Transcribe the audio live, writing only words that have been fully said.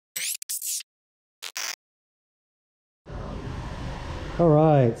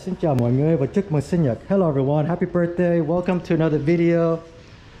Alright, xin chào mọi người và chúc mừng sinh nhật. Hello everyone, happy birthday. Welcome to another video.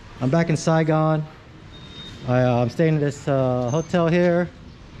 I'm back in Saigon. I'm staying in this hotel here.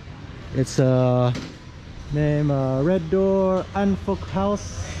 It's named Red Door Anfok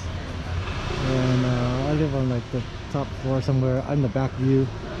House. And I live on like the top floor somewhere in the back view.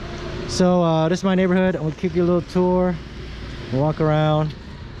 So this is my neighborhood. I'm gonna give you a little tour. We'll walk around,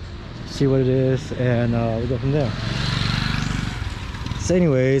 see what it is, and we'll go from there. So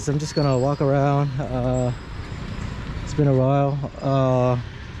anyways, I'm just gonna walk around. It's been a while.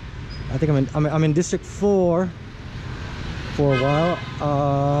 I think I'm in District 4 for a while.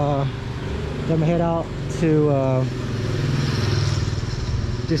 Then I'm gonna head out to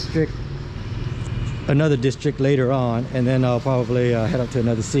another district later on, and then I'll probably head up to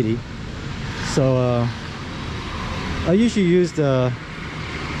another city. So I usually use the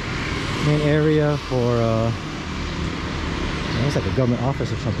main area for it's like a government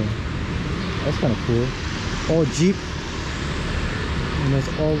office or something. That's kind of cool. All Jeep, and it's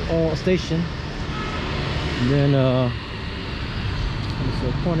all station. And then there's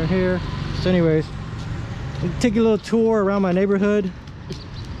a corner here. So anyways, I'll take a little tour around my neighborhood.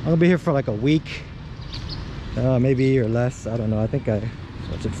 I'm gonna be here for like a week, maybe or less. I don't know. I think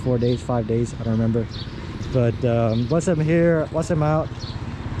what's it, 4 days, 5 days? I don't remember. But once I'm here, once I'm out,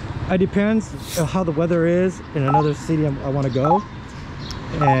 it depends how the weather is in another city I want to go,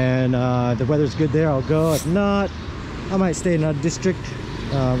 and the weather's good there, I'll go. If not, I might stay in another district,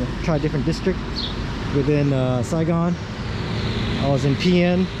 try a different district within Saigon. I was in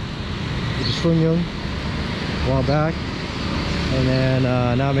PN, which is Funyung, a while back, and then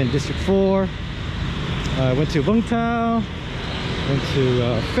now I'm in District 4. I went to Vung Tau, went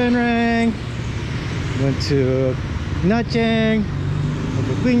to Phan went to Nha Trang,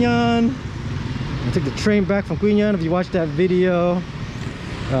 to Quy Nhon. I took the train back from Quy Nhon. If you watched that video,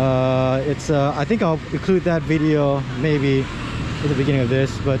 I think I'll include that video maybe at the beginning of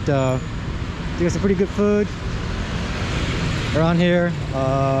this. But they got some pretty good food around here,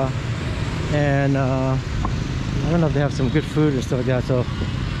 and I don't know if they have some good food and stuff like that. So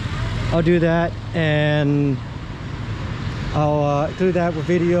I'll do that, and I'll include that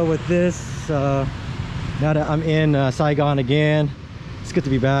video with this. Now that I'm in Saigon again. It's good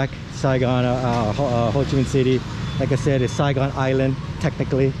to be back. Saigon, Ho Chi Minh City. Like I said, it's Saigon Island,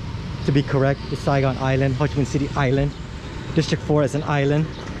 technically. To be correct, it's Saigon Island, Ho Chi Minh City Island. District 4 is an island.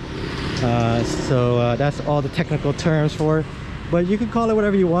 So that's all the technical terms for it. But you can call it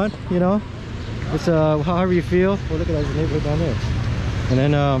whatever you want, you know. It's however you feel. Well, look at that neighborhood down there. And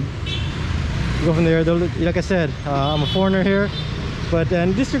then you go from there. Like I said, I'm a foreigner here. But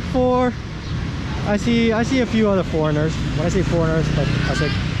in District 4, I see a few other foreigners. When I say foreigners, like I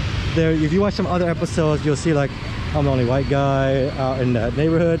said, there. If you watch some other episodes, you'll see like I'm the only white guy out in that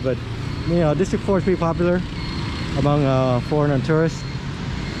neighborhood. But you know, District 4 is pretty popular among foreign and tourists.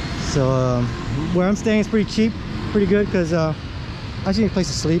 So where I'm staying is pretty cheap, pretty good, because I just need a place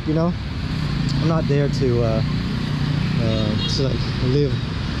to sleep. You know, I'm not there to like live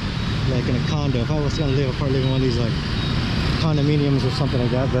like in a condo. If I was gonna live, I'd probably live in one of these like condominiums or something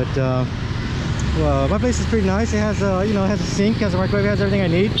like that. But well, my place is pretty nice. It has you know, it has a sink, has a microwave, has everything I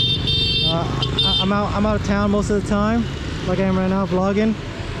need. I'm out of town most of the time, like I am right now, vlogging.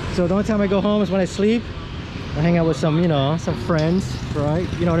 So the only time I go home is when I sleep. I hang out with some, you know, some friends, right?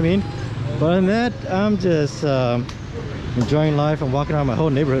 You know what I mean? But other than that, I'm just enjoying life. I'm walking around my whole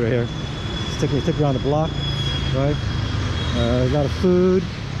neighborhood right here. Took me around the block, right? A lot of food.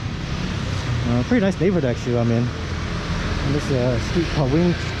 Pretty nice neighborhood actually I'm in. And this street called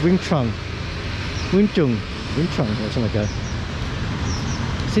Wing Chung or something like that.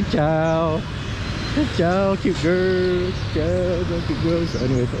 Xin chào. Xin chào, cute girls. Ciao, cute girls. So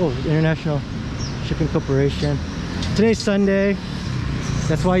anyway, oh, International Shipping Corporation. Today's Sunday.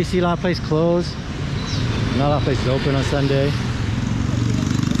 That's why you see a lot of places closed. Not a lot of places open on Sunday.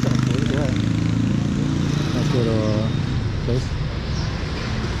 That's kind of cool. Look at that. Nice little place.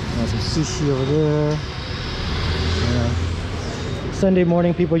 Some sushi over there. Sunday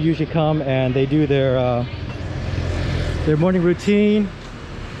morning, people usually come and they do their morning routine,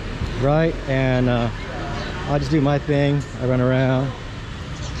 right? And I just do my thing. I run around.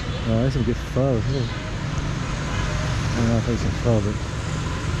 Oh, there's some good pho. I don't know if there's some pho,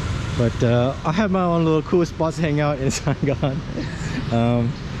 but I have my own little cool spots to hang out in Saigon.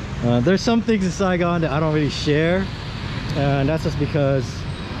 There's some things in Saigon that I don't really share, and that's just because,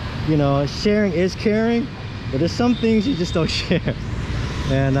 you know, sharing is caring, but there's some things you just don't share.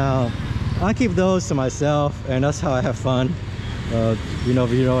 And I keep those to myself, and that's how I have fun. You know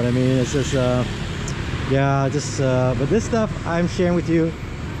what I mean? It's just yeah, just but this stuff I'm sharing with you,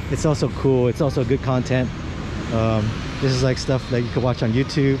 it's also cool. It's also good content. This is like stuff that you could watch on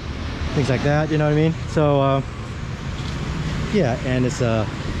YouTube, things like that, you know what I mean? So yeah, and it's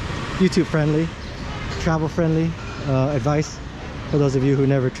YouTube friendly, travel friendly advice for those of you who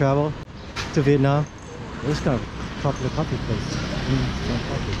never travel to Vietnam. This kind of popular coffee place.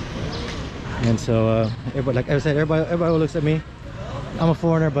 And so everybody, like I said, everybody looks at me. I'm a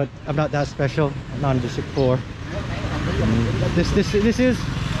foreigner, but I'm not that special. I'm not in District 4. This is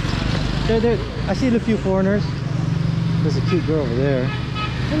I see a few foreigners. There's a cute girl over there.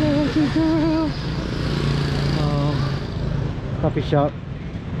 Hello, cute girl. Coffee shop.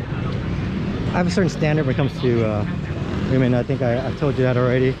 I have a certain standard when it comes to women. I think I've told you that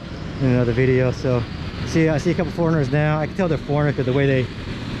already in another video. So see, I see a couple foreigners now. I can tell they're foreigners because the way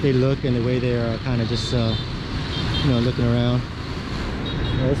they look and the way they are kind of just you know, looking around.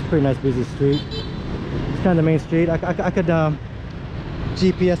 Yeah, it's a pretty nice busy street. It's kind of the main street. I could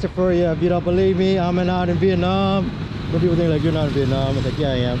GPS it for you if you don't believe me. I'm not in Vietnam. Some people think like you're not in Vietnam. I'm like, yeah,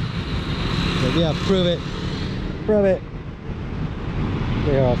 I am. Like, yeah, prove it. Prove it.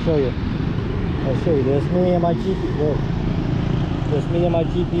 Here, I'll show you. I'll show you. There's me and my GPS. There's me and my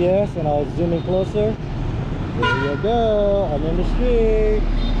GPS, and I'll zoom in closer. There you go. I'm in the street.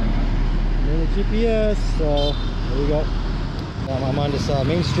 I'm in the GPS. So there you go. I'm on this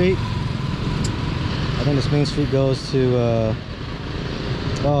main street. I think this main street goes to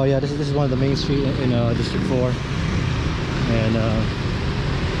oh yeah, this is one of the main street in District 4. And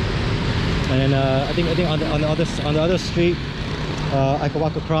then I think on the other street I could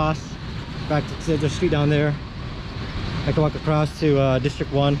walk across back to the street down there. I can walk across to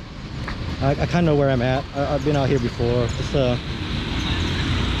District 1. I kind of know where I'm at. I've been out here before.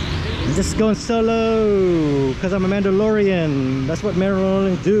 Just going solo because I'm a Mandalorian. That's what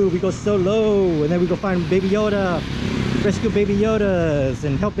Mandalorians do. We go solo and then we go find Baby Yoda, rescue Baby Yodas,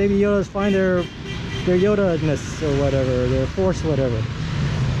 and help Baby Yodas find their Yoda-ness or whatever, their force, whatever.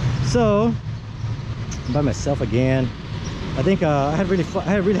 So I'm by myself again. I think I really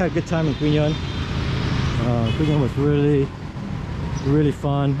had a good time in Quy Nhon. Quy Nhon was really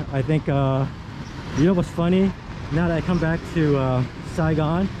fun. I think you know what's funny? Now that I come back to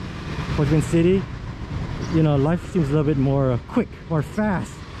Saigon, Ho Chi Minh City, you know, life seems a little bit more quick, more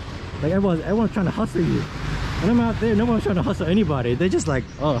fast. Like everyone's trying to hustle you. When I'm out there, no one's trying to hustle anybody. They're just like,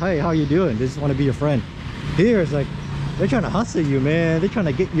 oh, hey, how you doing? They just want to be your friend. Here, it's like they're trying to hustle you, man. They're trying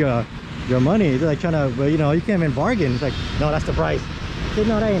to get your money. They're like trying to, well, you know, you can't even bargain. It's like, no, that's the price. I said,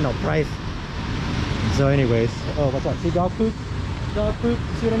 no, that ain't no price. So anyways, oh, what's up? See dog poop? Dog poop,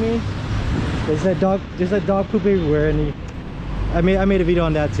 see what I mean? There's that dog poop everywhere, and I made a video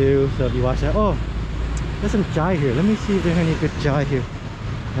on that too, so if you watch that. Oh, there's some chai here. Let me see if there's any good chai here.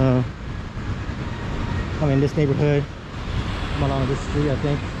 I'm in this neighborhood. I'm along this street, I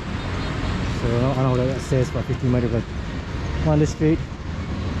think. So I don't know what that says, about 15 meters, but I'm on this street.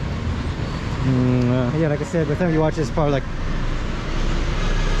 Yeah, like I said, by the time you watch this, it's probably like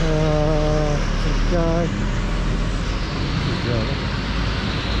some chai.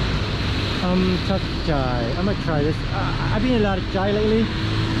 Tuck chai. I might try this. I've been in a lot of chai lately,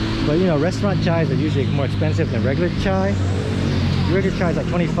 but you know, restaurant chais are usually more expensive than regular chai. Regular chai is like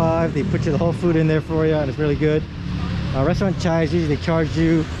 25. They put you the whole food in there for you, and it's really good. Restaurant chais usually they charge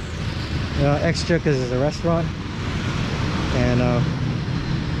you extra because it's a restaurant, and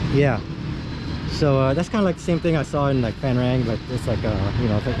yeah. So that's kind of like the same thing I saw in like Phan Rang, but it's like you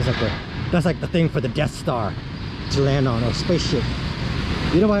know, it's like that's like the thing for the Death Star to land on, a spaceship.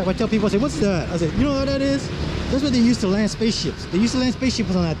 You know what I tell people, I say, what's that? I said, you know what that is? That's what they used to land spaceships. They used to land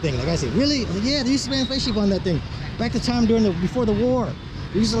spaceships on that thing. Like I said, really? I said, yeah, they used to land spaceship on that thing. Back to time before the war.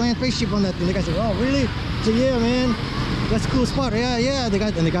 They used to land spaceship on that thing. The guy said, oh, really? I said, yeah, man. That's a cool spot. Yeah. The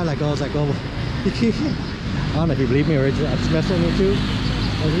guy like, I was like, oh, I don't know if you believe me or just messing with me too.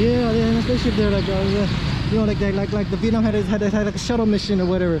 I said, yeah, they had a spaceship there. Like, you know, like the Vietnam had like a shuttle mission or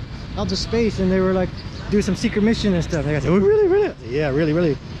whatever out to space, and they were like, do some secret mission and stuff. And I said, oh, really? Said, yeah,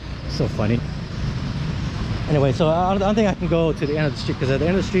 really. So funny. Anyway, so I don't think I can go to the end of the street, because at the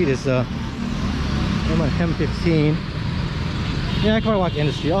end of the street is I'm on M15. Yeah, I can probably walk the end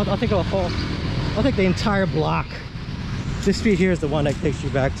of the street. I'll take the entire block. This street here is the one that takes you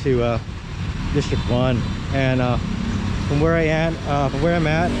back to District 1, and from where I'm at, I'm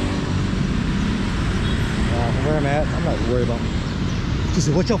not worried about. She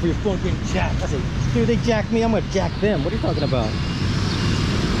said, watch out for your phone getting jacked. I said, dude, they jacked me, I'm gonna jack them. What are you talking about?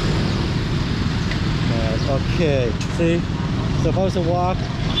 Okay, see? So if I was to walk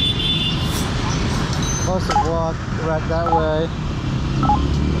right that way,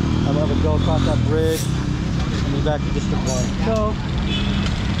 I'm over go across that bridge and be back to District 1. So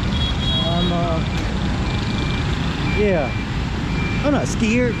yeah, I'm not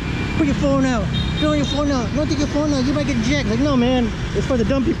scared. Put your phone out. Throw your phone out. Don't take your phone out. You might get jacked. Like, no, man. It's for the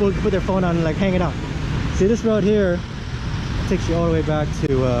dumb people who put their phone on and like hanging out. See, this road here takes you all the way back to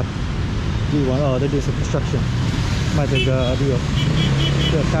D1. Oh, they're doing some construction. Might take do a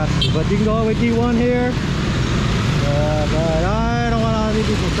pass. But you can go all the way D1 here. But I don't want to leave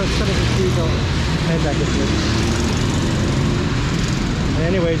people stuck in the street, so head back this way.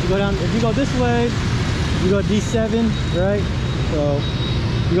 And anyways, you go down. If you go this way, you go D7, right? So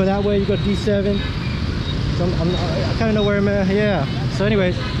you go that way, you go D7. So I kind of know where I'm at. Yeah. So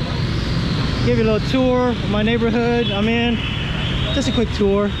anyways, give you a little tour of my neighborhood I'm in. Just a quick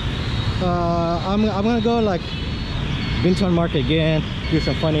tour. I'm gonna go like Binton Market again, do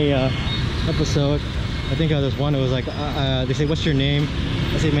some funny episode. I think there's one that was like they say, what's your name?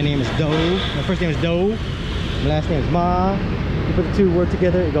 I say my name is Doe. My first name is Doe, my last name is Ma. You put the two words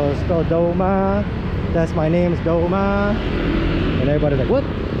together, it goes spell Doe Ma. That's my name is Doe Ma. And everybody's like, what?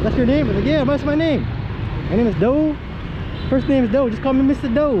 That's your name? I'm like, yeah, that's my name. My name is Doe. First name is Doe. Just call me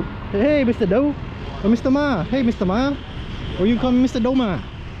Mr. Doe. Hey, Mr. Doe. Or Mr. Ma. Hey, Mr. Ma. Or you can call me Mr. Doe Ma.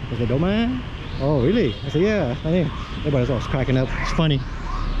 Mr. Doe Ma? Oh, really? I said, yeah, that's my name. Everybody's always cracking up. It's funny.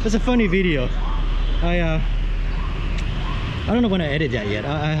 It's a funny video. I don't know when I edit that yet.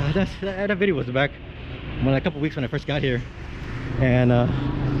 That video was back when, a couple weeks when I first got here. And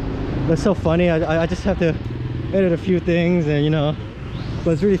that's so funny. I just have to edit a few things, and you know,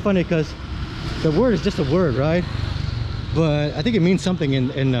 but it's really funny because the word is just a word, right? But I think it means something in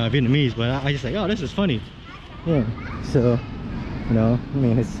Vietnamese, but I just like, oh, this is funny. Yeah. So, you know, I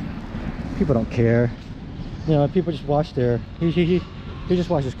mean, it's people don't care. You know, people just wash their he just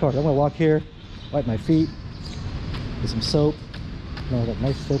washed his car. I'm gonna walk here, wipe my feet with some soap. You know, that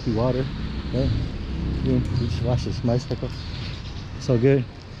nice soapy water. Right? He just washed his bicycle. So good.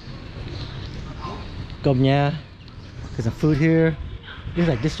 Gomnya. There's some food here. This is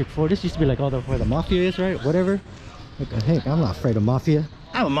like District 4. This used to be like all where the mafia is, right? Whatever. Like, hey, I'm not afraid of mafia.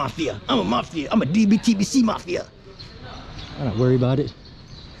 I'm a mafia. I'm a mafia. I'm a DTBC mafia. I'm not worried about it.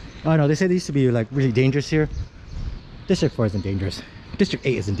 Oh no, they say they used to be like really dangerous here. District 4 isn't dangerous. District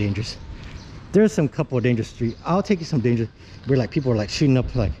 8 isn't dangerous. There's some couple of dangerous streets. I'll take you some danger where like people are like shooting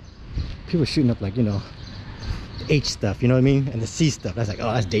up, like people shooting up, like, you know, the H stuff, you know what I mean, and the C stuff. That's like,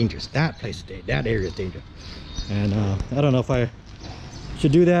 oh, that's dangerous. That place is that area is dangerous. And I don't know if I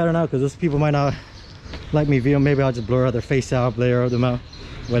should do that or not, because those people might not like me video. Maybe I'll just blur their face out, blur them out,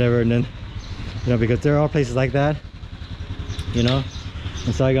 whatever. And then, you know, because there are places like that, you know,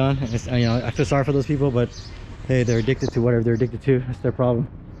 in Saigon. And it's, you know, I feel sorry for those people, but hey, they're addicted to whatever they're addicted to. That's their problem.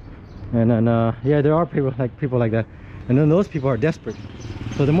 And then yeah, there are people like that, and then those people are desperate.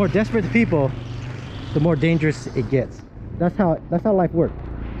 So the more desperate the people, the more dangerous it gets. That's how life works.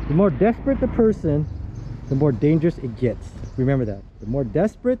 The more desperate the person, the more dangerous it gets. Remember that. The more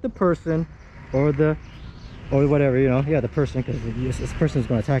desperate the person, or whatever, you know, yeah, the person, because this person is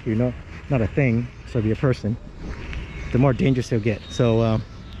going to attack you, not a thing. So it'll be a person. The more dangerous he'll get. So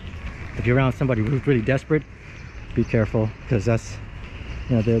if you're around somebody who's really desperate, be careful, because that's,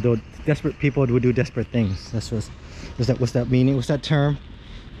 you know, the desperate people would do desperate things. That's what's that meaning? What's that term?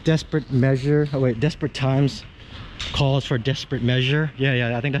 Desperate measure. Oh wait, desperate times calls for desperate measure.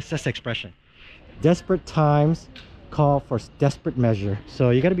 Yeah, I think that's the expression. Desperate times call for desperate measure.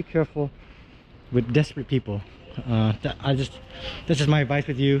 So you got to be careful with desperate people. That's just my advice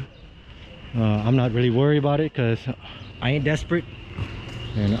with you. I'm not really worried about it because I ain't desperate,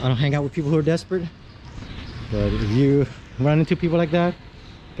 and I don't hang out with people who are desperate. But if you run into people like that,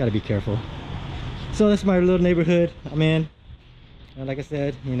 gotta be careful. So that's my little neighborhood I'm in. And like I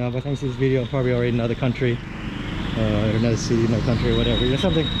said, you know, by the time you see this video, I'm probably already in another country, or another city, another country, or whatever, you know,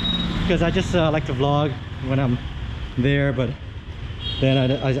 something. Because I just like to vlog when I'm there, but then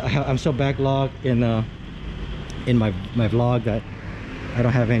I'm so backlogged in my vlog that I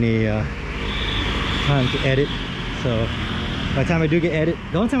don't have any time to edit. So by the time I do get edit,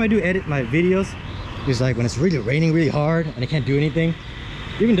 the only time I do edit my videos is like when it's really raining really hard and I can't do anything.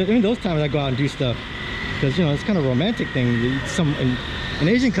 Even those times I go out and do stuff, because, you know, it's kind of a romantic thing. In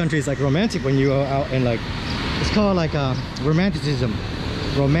Asian countries, like romantic when you go out and like, it's called like romanticism,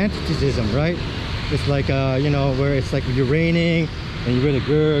 right? It's like you know, where it's like you're raining and you're with a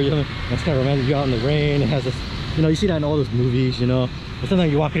girl, you know, it's kind of romantic. You're out in the rain. It has this, you know, you see that in all those movies, you know. Or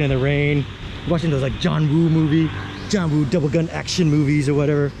sometimes you're walking in the rain, watching those like John Woo double gun action movies or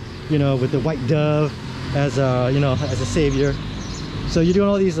whatever, you know, with the white dove as you know, as a savior. So you're doing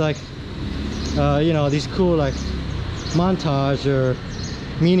all these like you know, these cool like montage or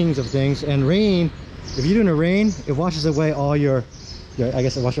meanings of things. And rain, if you're doing a rain, it washes away all your I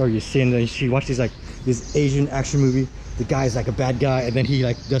guess it washes all your sin. And you watch these like this Asian action movie, the guy's like a bad guy and then he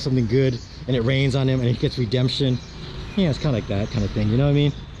like does something good and it rains on him and he gets redemption. Yeah, it's kind of like that kind of thing, you know what I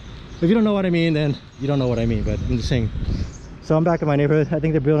mean? If you don't know what I mean, then you don't know what I mean, but I'm just saying. So I'm back in my neighborhood. I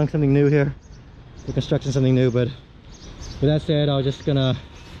think they're building something new here. They're constructing something new, but with that said, I'm just gonna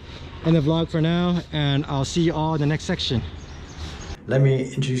end the vlog for now and I'll see you all in the next section. Let me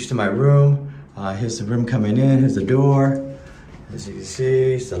introduce you to my room. Here's the room coming in, here's the door. As you can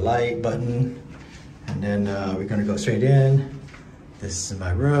see, it's the light button. And then we're gonna go straight in. This is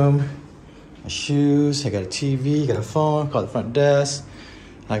my room. My shoes, I got a TV, got a phone, call the front desk.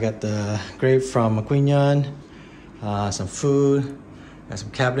 I got the grape from Quinyan, some food, got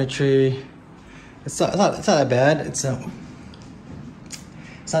some cabinetry. It's not that bad. It's not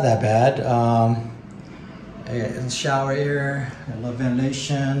that bad. I got a shower here, got a little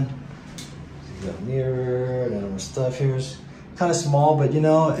ventilation. Got a mirror, and more stuff here. It's kind of small, but you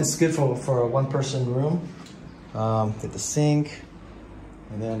know, it's good for a one-person room. Get the sink,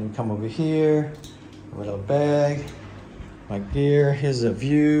 and then we come over here, a little bag, my gear. Here's a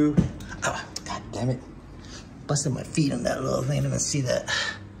view. Oh, God damn it! Busted my feet on that little thing. I didn't even see that.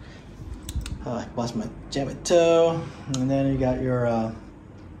 I lost my jam toe, and then you got your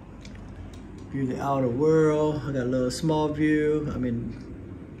view of the outer world. I got a little small view. I'm in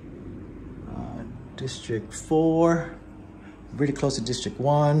District 4, really close to District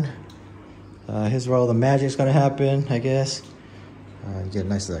 1. Here's where all the magic's gonna happen, I guess. You get a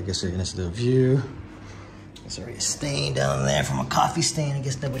nice, I guess, a nice little view. There's already a stain down there from a coffee stain. I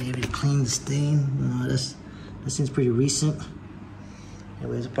guess nobody really cleaned the stain. This seems pretty recent.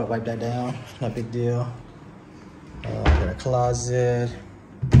 Anyways, I'll probably wipe that down. Not a big deal. Got a closet.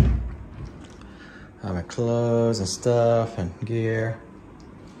 My clothes and stuff and gear.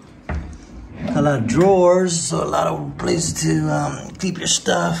 A lot of drawers, so a lot of places to keep your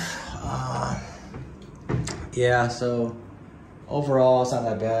stuff. Yeah, so overall, it's not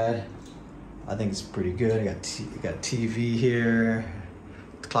that bad. I think it's pretty good. I got TV here.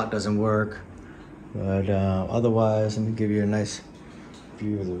 The clock doesn't work, but otherwise, let me give you a nice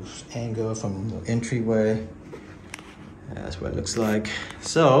view of the angle from the entryway. Yeah, that's what it looks like.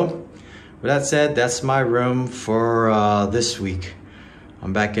 So, with that said, that's my room for this week.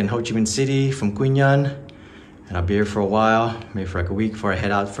 I'm back in Ho Chi Minh City from Quy Nhon, and I'll be here for a while, maybe for like a week before I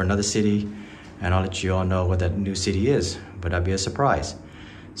head out for another city, and I'll let you all know what that new city is, but that'll be a surprise.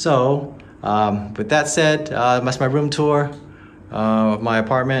 So, with that said, that's my room tour of my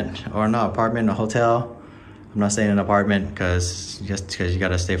apartment, or not apartment, a hotel. I'm not staying in an apartment just because you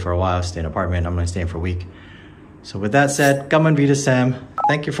gotta stay for a while, stay in an apartment. I'm only staying for a week. So with that said, Kaman Vida Sam,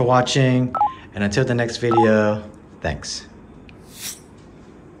 thank you for watching, and until the next video, thanks.